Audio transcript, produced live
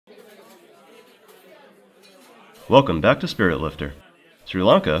Welcome back to SpiritLifter. Sri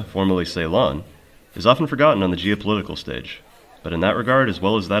Lanka, formerly Ceylon, is often forgotten on the geopolitical stage, but in that regard, as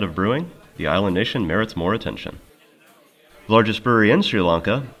well as that of brewing, the island nation merits more attention. The largest brewery in Sri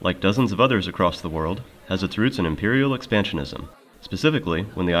Lanka, like dozens of others across the world, has its roots in imperial expansionism, specifically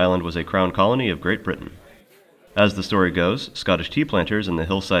when the island was a crown colony of Great Britain. As the story goes, Scottish tea planters in the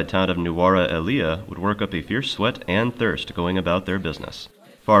hillside town of Nuwara Eliya would work up a fierce sweat and thirst going about their business.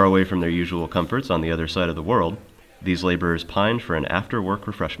 Far away from their usual comforts on the other side of the world, these laborers pined for an after-work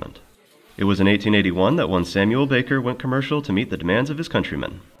refreshment. It was in 1881 that one Samuel Baker went commercial to meet the demands of his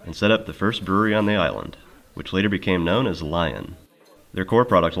countrymen and set up the first brewery on the island, which later became known as Lion. Their core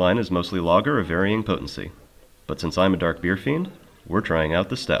product line is mostly lager of varying potency, but since I'm a dark beer fiend, we're trying out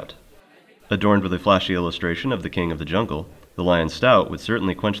the stout. Adorned with a flashy illustration of the king of the jungle, the Lion Stout would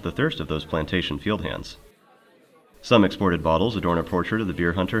certainly quench the thirst of those plantation field hands. Some exported bottles adorn a portrait of the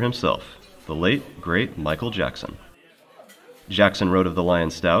beer hunter himself, the late, great Michael Jackson. Jackson wrote of the Lion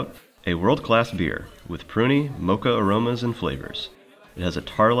Stout, a world-class beer with pruny, mocha aromas and flavors. It has a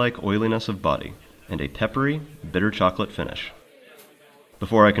tar-like oiliness of body and a peppery, bitter chocolate finish.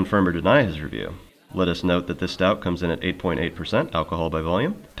 Before I confirm or deny his review, let us note that this stout comes in at 8.8% alcohol by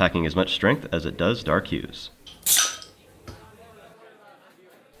volume, packing as much strength as it does dark hues.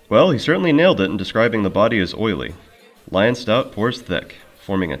 Well, he certainly nailed it in describing the body as oily. Lion Stout pours thick,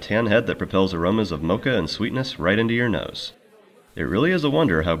 forming a tan head that propels aromas of mocha and sweetness right into your nose. It really is a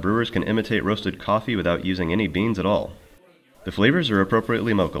wonder how brewers can imitate roasted coffee without using any beans at all. The flavors are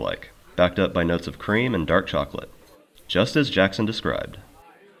appropriately mocha-like, backed up by notes of cream and dark chocolate, just as Jackson described.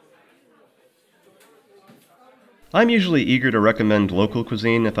 I'm usually eager to recommend local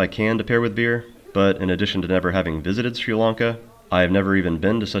cuisine if I can to pair with beer, but in addition to never having visited Sri Lanka, I have never even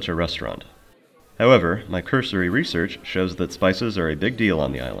been to such a restaurant. However, my cursory research shows that spices are a big deal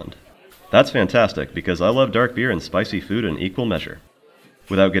on the island. That's fantastic because I love dark beer and spicy food in equal measure.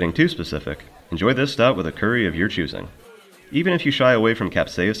 Without getting too specific, enjoy this stout with a curry of your choosing. Even if you shy away from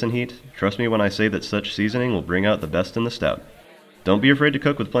capsaicin heat, trust me when I say that such seasoning will bring out the best in the stout. Don't be afraid to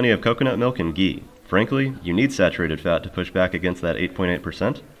cook with plenty of coconut milk and ghee. Frankly, you need saturated fat to push back against that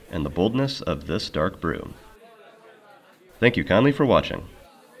 8.8% and the boldness of this dark brew. Thank you kindly for watching.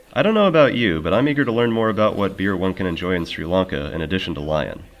 I don't know about you, but I'm eager to learn more about what beer one can enjoy in Sri Lanka in addition to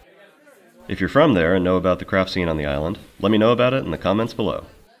Lion. If you're from there and know about the craft scene on the island, let me know about it in the comments below.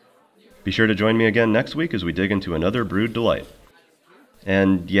 Be sure to join me again next week as we dig into another brewed delight.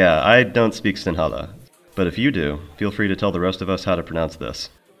 And yeah, I don't speak Sinhala, but if you do, feel free to tell the rest of us how to pronounce this.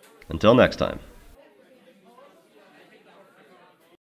 Until next time.